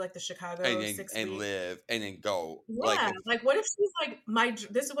just do like the And Chicago then 6 and week. live and then go. Like, Yeah, like what if she's like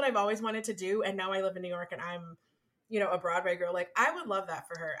this is what I've always wanted to do and now I live in New York and I'm a Broadway girl. Like I would love that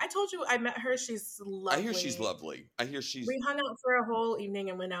for her. I told you I met her. She's I hear she's lovely. lovely. I hear she's We hung out for a whole evening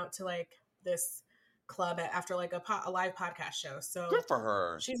and went out to like this club after like a live podcast show. good So for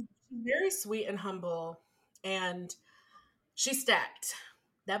her. she's very sweet and humble and she's stacked.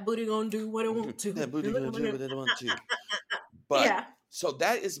 That booty gonna do what it want to. That booty gonna do what it want to. But Yeah. so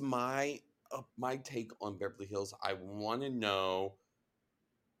that is my take on Beverly Hills. I want to know.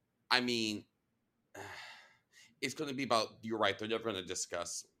 I mean, it's going to be about. You're right. They're never going to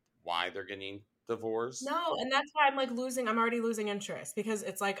discuss why they're getting divorced. No, and that's why I'm already losing interest because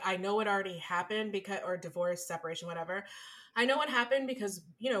it's like I know it already happened because or divorce, separation, whatever. I know what happened because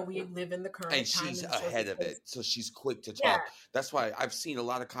we live in the current And time, she's and so ahead of it, so she's quick to yeah. talk. That's why I've seen a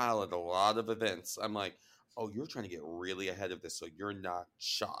lot of Kyle at a lot of events. I'm like, oh, you're trying to get really ahead of this, so you're not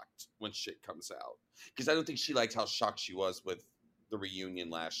shocked when shit comes out. Because I don't think she liked how shocked she was with the reunion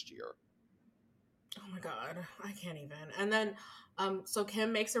last year. Oh my god, I can't even. And then, so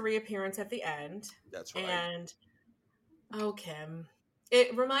Kim makes a reappearance at the end. That's right. And Kim,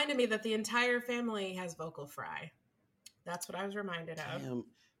 it reminded me that the entire family has vocal fry. That's what I was reminded of. Kim,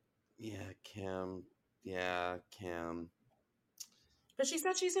 yeah, Kim, yeah, Kim. But she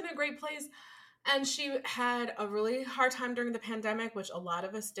said she's in a great place, and she had a really hard time during the pandemic, which a lot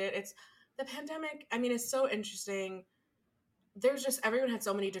of us did. It's the pandemic. I mean, it's so interesting. There's just everyone had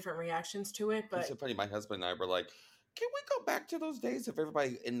so many different reactions to it, It's but so funny. My husband and I were like, "Can we go back to those days of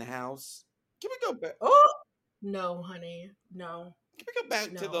everybody in the house? Can we go back? oh no, honey, no, Can we go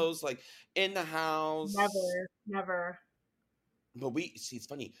back to no, those like in the house?" never, never. But we see, it's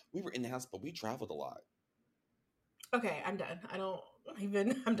funny. We were in the house, but we traveled a lot. Okay, I'm done. I don't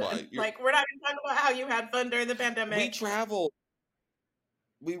even. I'm done. What? Like, we're not going to talk about how you had fun during the We pandemic. traveled.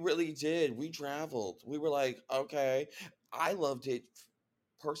 We really did. We traveled. We were like, okay. I loved it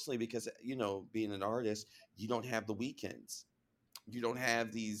personally because being an artist, you don't have the weekends. You don't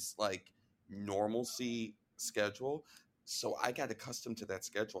have these like normalcy schedule. So I got accustomed to that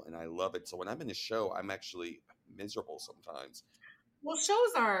schedule and I love it. So when I'm in a show, I'm actually miserable sometimes. Well,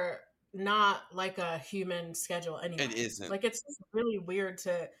 shows are not like a human schedule anyway. It isn't. Like, it's just really weird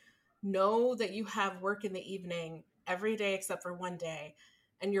to know that you have work in the evening every day except for one day,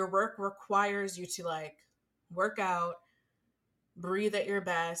 and your work requires you to like work out, breathe at your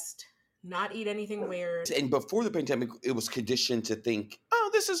best, not eat anything weird. And before the pandemic, it was conditioned to think, oh,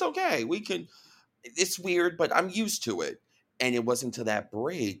 this is okay. It's weird, but I'm used to it. And it wasn't to that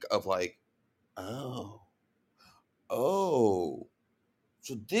break of like, oh,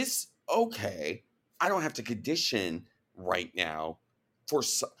 so this, okay. I don't have to condition right now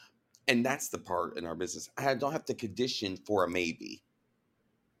and that's the part in our business. I don't have to condition for a maybe.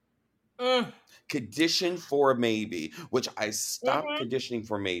 Condition for a maybe, which I stopped conditioning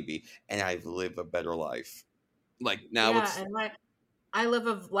for maybe, and I've lived a better life. Like now, and like I live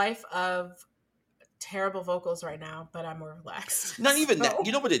a life of terrible vocals right now, but I'm more relaxed. Not even that.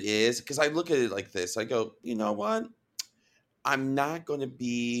 You know what it is? Because I look at it like this. I go, you know what? I'm not going to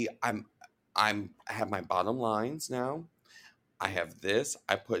be. I have my bottom lines now. I have this.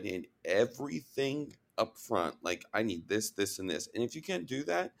 I put in everything up front. Like I need this, this, and this. And if you can't do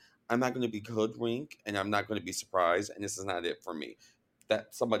that, I'm not going to be hoodwinked, and I'm not going to be surprised. And this is not it for me.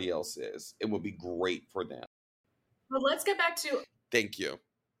 That somebody else is. It will be great for them. But let's get back to. Thank you.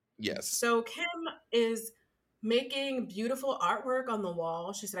 Yes. So Kim is making beautiful artwork on the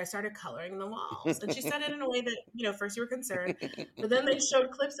wall. She said, I started coloring the walls. And she said it in a way that, first you were concerned, but then they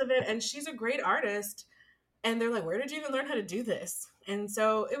showed clips of it, and she's a great artist. And they're like, where did you even learn how to do this? And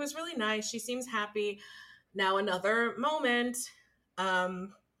so it was really nice. She seems happy. Now another moment.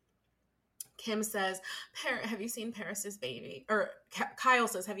 Kim says, have you seen Paris's baby? Or Kyle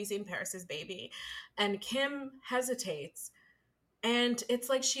says, have you seen Paris's baby? And Kim hesitates. And it's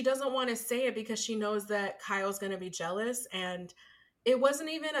like she doesn't want to say it because she knows that Kyle's going to be jealous. And it wasn't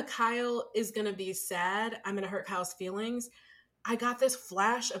even a Kyle is going to be sad. I'm going to hurt Kyle's feelings. I got this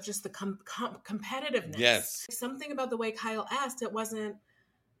flash of just the competitiveness. Yes. Something about the way Kyle asked, it wasn't,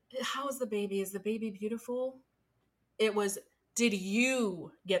 how is the baby? Is the baby beautiful? It was, did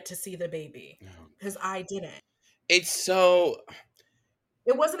you get to see the baby? Because I didn't. It's so...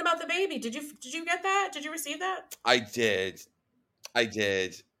 It wasn't about the baby. Did you get that? Did you receive that? I did.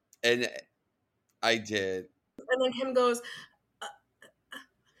 And I did. And then Kim goes,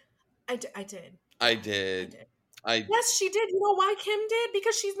 I did. Yes, she did. You know why Kim did?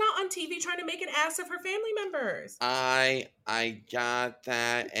 Because she's not on TV trying to make an ass of her family members. I got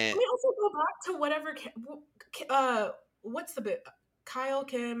that. And let me also go back to whatever. What's the bit? Kyle,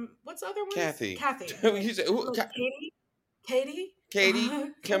 Kim. What's the other one? Kathy. Katie,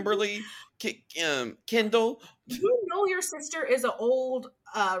 Kimberly, Kendall. You know your sister is an old,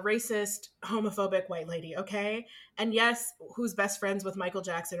 racist, homophobic white lady, okay? And yes, who's best friends with Michael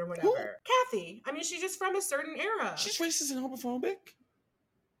Jackson or whatever. Who? Kathy. I mean, she's just from a certain era. She's racist and homophobic?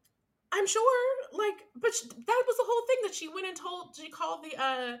 I'm sure. but that was the whole thing that she went and she called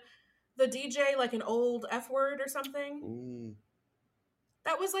the DJ like an old F word or something. Ooh.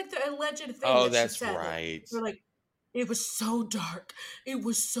 That was like the alleged thing Oh, that she that's said. Like, right. we're like, it was so dark. It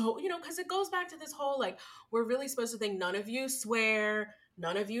was so, because it goes back to this whole like, we're really supposed to think none of you swear,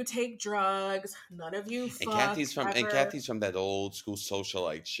 none of you take drugs, none of you And fuck ever. Kathy's from that old school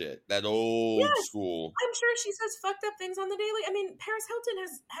socialite shit. That old Yes, school. I'm sure she says fucked up things on the daily. I mean, Paris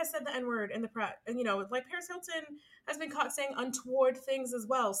Hilton has said the N word in the press, and like Paris Hilton has been caught saying untoward things as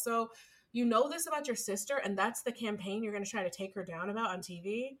well. So you know this about your sister, and that's the campaign you're going to try to take her down about on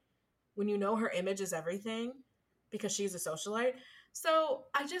TV when you know her image is everything because she's a socialite. So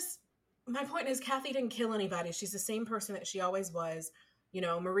my point is, Kathy didn't kill anybody. She's the same person that she always was.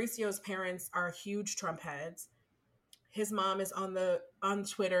 Mauricio's parents are huge Trump heads. His mom is on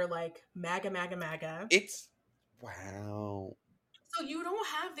Twitter like MAGA, MAGA, MAGA. It's wow. So you don't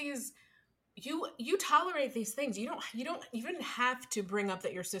have these. You tolerate these things. You don't even have to bring up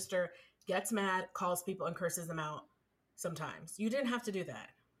that your sister gets mad, calls people, and curses them out. Sometimes you didn't have to do that.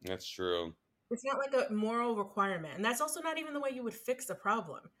 That's true. It's not like a moral requirement, and that's also not even the way you would fix a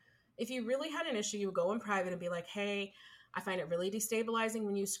problem. If you really had an issue, you would go in private and be like, "Hey, I find it really destabilizing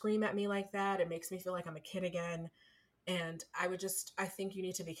when you scream at me like that. It makes me feel like I'm a kid again." And I think you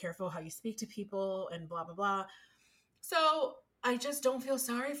need to be careful how you speak to people and blah, blah, blah. So I just don't feel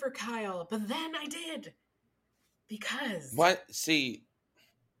sorry for Kyle. But then I did because What? See,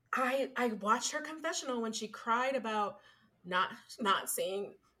 I watched her confessional when she cried about not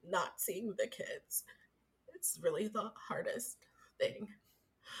seeing the kids. It's really the hardest thing.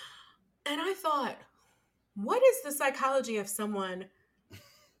 And I thought, what is the psychology of someone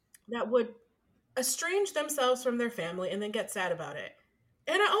that would estrange themselves from their family and then get sad about it?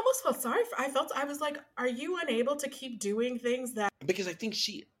 And I almost felt sorry for. I was like, are you unable to keep doing things that? because I think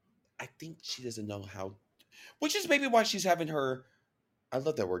she doesn't know how, which is maybe why she's having her. I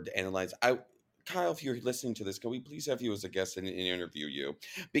love that word, analyze. Kyle, if you're listening to this, can we please have you as a guest and interview you?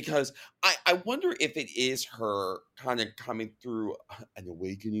 Because I wonder if it is her kind of coming through an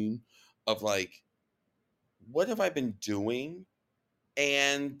awakening of like, what have I been doing?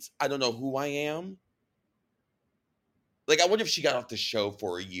 And I don't know who I am. Like, I wonder if she got off the show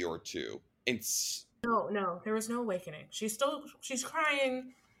for a year or two. No, there was no awakening. She's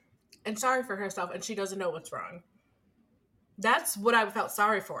crying and sorry for herself, and she doesn't know what's wrong. That's what I felt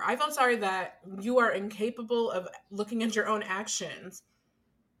sorry for. I felt sorry that you are incapable of looking at your own actions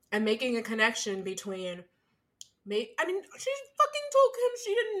and making a connection between me. I mean, she fucking told him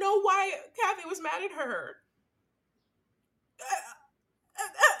she didn't know why Kathy was mad at her.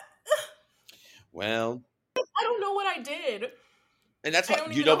 Well, I don't know what I did. and that's I why, don't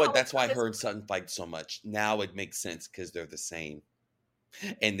you even know know what? how That's why this. her and Sutton fight so much. Now it makes sense because they're the same.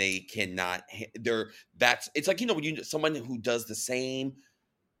 And they cannot, it's like, when someone who does the same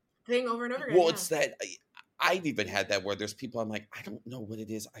Thing over and over again. well, Yeah. it's that I've even had that where there's people I'm like, I don't know what it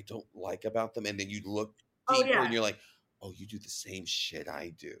is I don't like about them. And then you look Oh deeper yeah. and you're like, oh, you do the same shit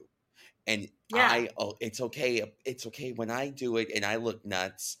I do. And Yeah. it's okay. It's okay when I do it and I look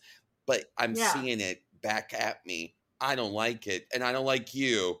nuts, but I'm Yeah. seeing it back at me. I don't like it. And I don't like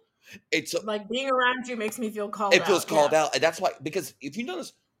you. It's Like being around you makes me feel called it feels out. called Yeah. out. And that's why, because if you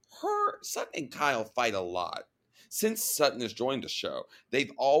notice, Sutton and Kyle fight a lot. Since Sutton has joined the show,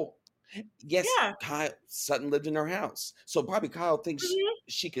 they've all, yes, Yeah. Sutton lived in her house. So probably Kyle thinks Mhm.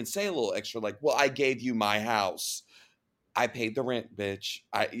 she can say a little extra, like, well, I gave you my house. I paid the rent, bitch.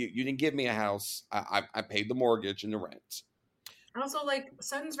 You didn't give me a house. I paid the mortgage and the rent. Also, like,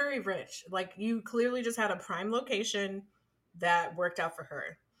 Sutton's very rich. Like, you clearly just had a prime location that worked out for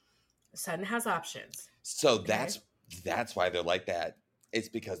her. Sutton has options. So Okay? that's why they're like that. It's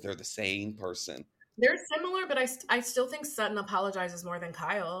because they're the same person. They're similar, but I still think Sutton apologizes more than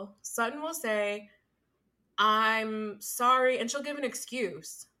Kyle. Sutton will say, I'm sorry, and she'll give an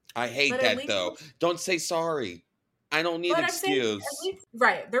excuse. I hate But at that least, though. Don't say sorry. I don't need but I'm saying, at excuse. least,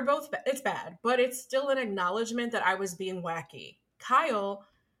 right, they're both, it's bad, but it's still an acknowledgement that I was being wacky. Kyle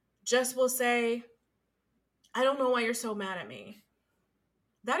just will say, I don't know why you're so mad at me.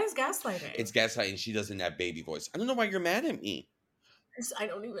 That is gaslighting. It's gaslighting. She doesn't have baby voice. I don't know why you're mad at me. I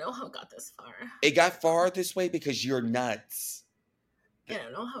don't even know how it got this far. It got far this way because you're nuts. I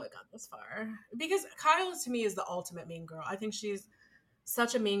don't know how it got this far. Because Kyle, to me, is the ultimate mean girl. I think she's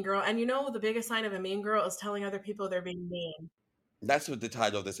such a mean girl. And the biggest sign of a mean girl is telling other people they're being mean. That's what the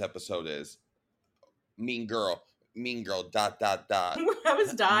title of this episode is. Mean girl. Mean girl. ... I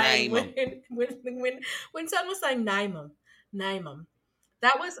was dying Name 'em. when Son was saying Naimum. Naimum.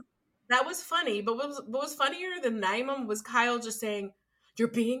 That was funny, but what was funnier than Naimum was Kyle just saying, you're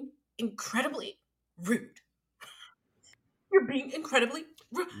being incredibly rude. You're being incredibly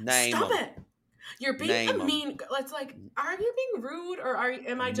rude. Name Stop them. it. You're being a Name them. mean. It's like, are you being rude or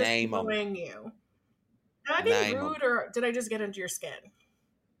am I just Name them. annoying you? Am I being Name them. rude or did I just get into your skin?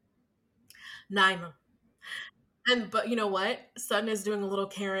 Naima. But you know what? Sutton is doing a little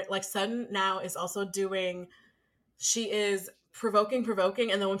Karen. Like Sutton now is also doing. She is provoking,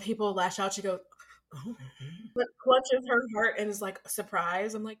 and then when people lash out, she goes, oh. But clutches her heart and is like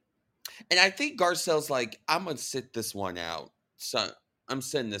surprised. I'm like, And I think Garcelle's like, I'm gonna sit this one out. So I'm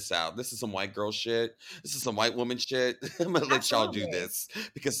sending this out. This is some white girl shit. This is some white woman shit. I'm gonna let y'all do absolutely. this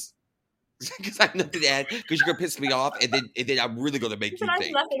because I have nothing to add. Because you're gonna piss me off, and then I'm really gonna She make said, you I have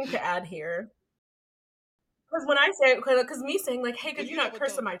think. nothing to add here. Because when I say, because me saying like, hey, could But you you know not what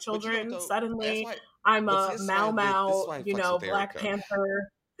curse to though? my But you know what children? though? That's Suddenly, why. I'm But see, a Mau this is Mau, why I fucks with Black Erica.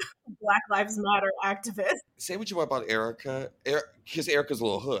 Panther, Black Lives Matter activist. Say what you want about Erica, because Erica's a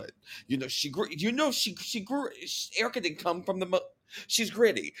little hood. You know she grew. You know she grew. Erica didn't come from the. She's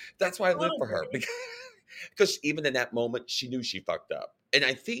gritty. That's why I A live little for her gritty. because even in that moment she knew she fucked up, and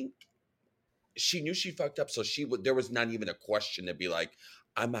I think she knew she fucked up. So she would. There was not even a question to be like,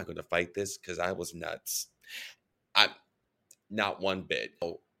 I'm not going to fight this because I was nuts. I'm not one bit.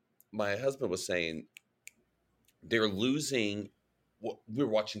 My husband was saying they're losing. We were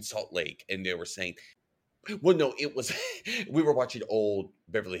watching Salt Lake, and they were saying, well, no, it was we were watching old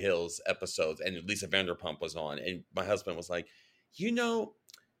Beverly Hills episodes, and Lisa Vanderpump was on, and my husband was like, you know,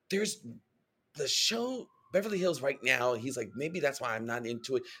 there's the show Beverly Hills right now. He's like, maybe that's why I'm not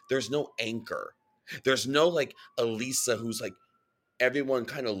into it. There's no anchor. There's no like Elisa who's like everyone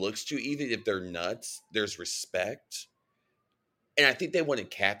kind of looks to, even if they're nuts. There's respect. And I think they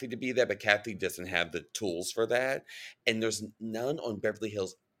wanted Kathy to be there, but Kathy doesn't have the tools for that. And there's none on Beverly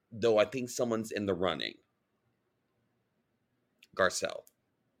Hills, though I think someone's in the running. Garcelle.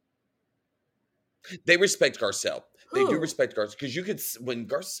 They respect Garcelle. They do Who? respect Garcelle because you could when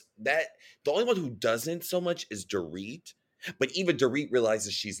that the only one who doesn't so much is Dorit, but even Dorit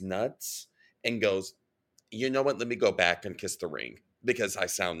realizes she's nuts and goes, you know what? Let me go back and kiss the ring because I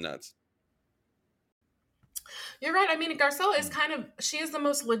sound nuts. You're right. I mean, Garcelle is she is the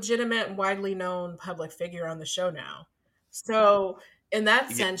most legitimate, widely known public figure on the show now. So, in that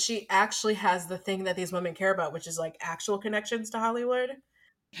Yeah, sense, she actually has the thing that these women care about, which is like actual connections to Hollywood.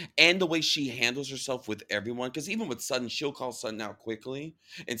 and the way she handles herself with everyone, because even with Sutton, she'll call Sutton out quickly,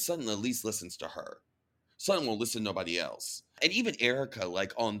 and Sutton at least listens to her. Sutton won't listen to nobody else. And even Erica,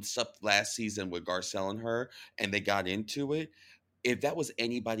 like on stuff last season with Garcelle and her, and they got into it. If that was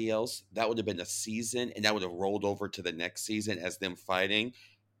anybody else, that would have been a season, and that would have rolled over to the next season as them fighting.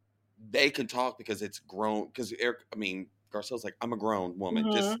 They can talk because it's grown. Because Eric, I mean, Garcelle's like, I'm a grown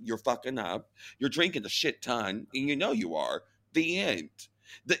woman. Just Mm-hmm. you're fucking up. You're drinking a shit ton, and you know you are. The end.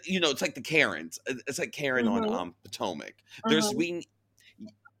 It's like the Karens. It's like Karen on Mm-hmm. Potomac. There's Mm-hmm. we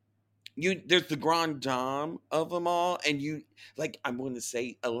there's the grand dame of them all, and you like I'm going to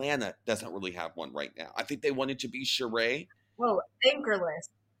say Atlanta doesn't really have one right now. I think they wanted to be Sheree. Whoa, anchorless.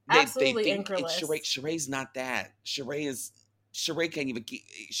 They Absolutely think it's Sheree. anchorless. Sheree's not that. Sheree can't even keep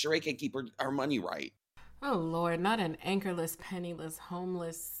Sheree can't keep her money right. Oh Lord, not an anchorless, penniless,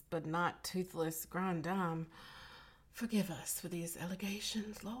 homeless, but not toothless grand dame. Forgive us for these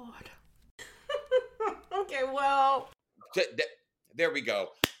allegations, Lord. Okay, well. There we go.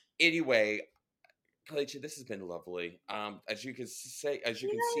 Anyway, Kalechi, this has been lovely. As you can say, as you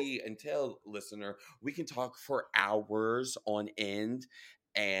can Yes. see and tell, listener, we can talk for hours on end,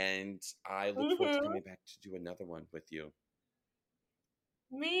 and I look forward to Mm-hmm. coming back to do another one with you.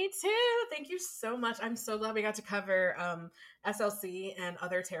 Me too. Thank you so much. I'm so glad we got to cover SLC and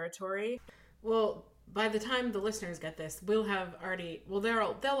other territory. Well, by the time the listeners get this, we'll have already. Well,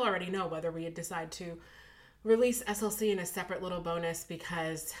 they'll already know whether we decide to release SLC in a separate little bonus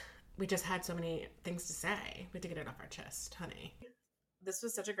because we just had so many things to say. We had to get it off our chest, honey. This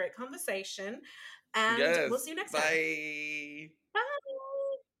was such a great conversation, and we'll Yes. see you next time. Bye. Bye.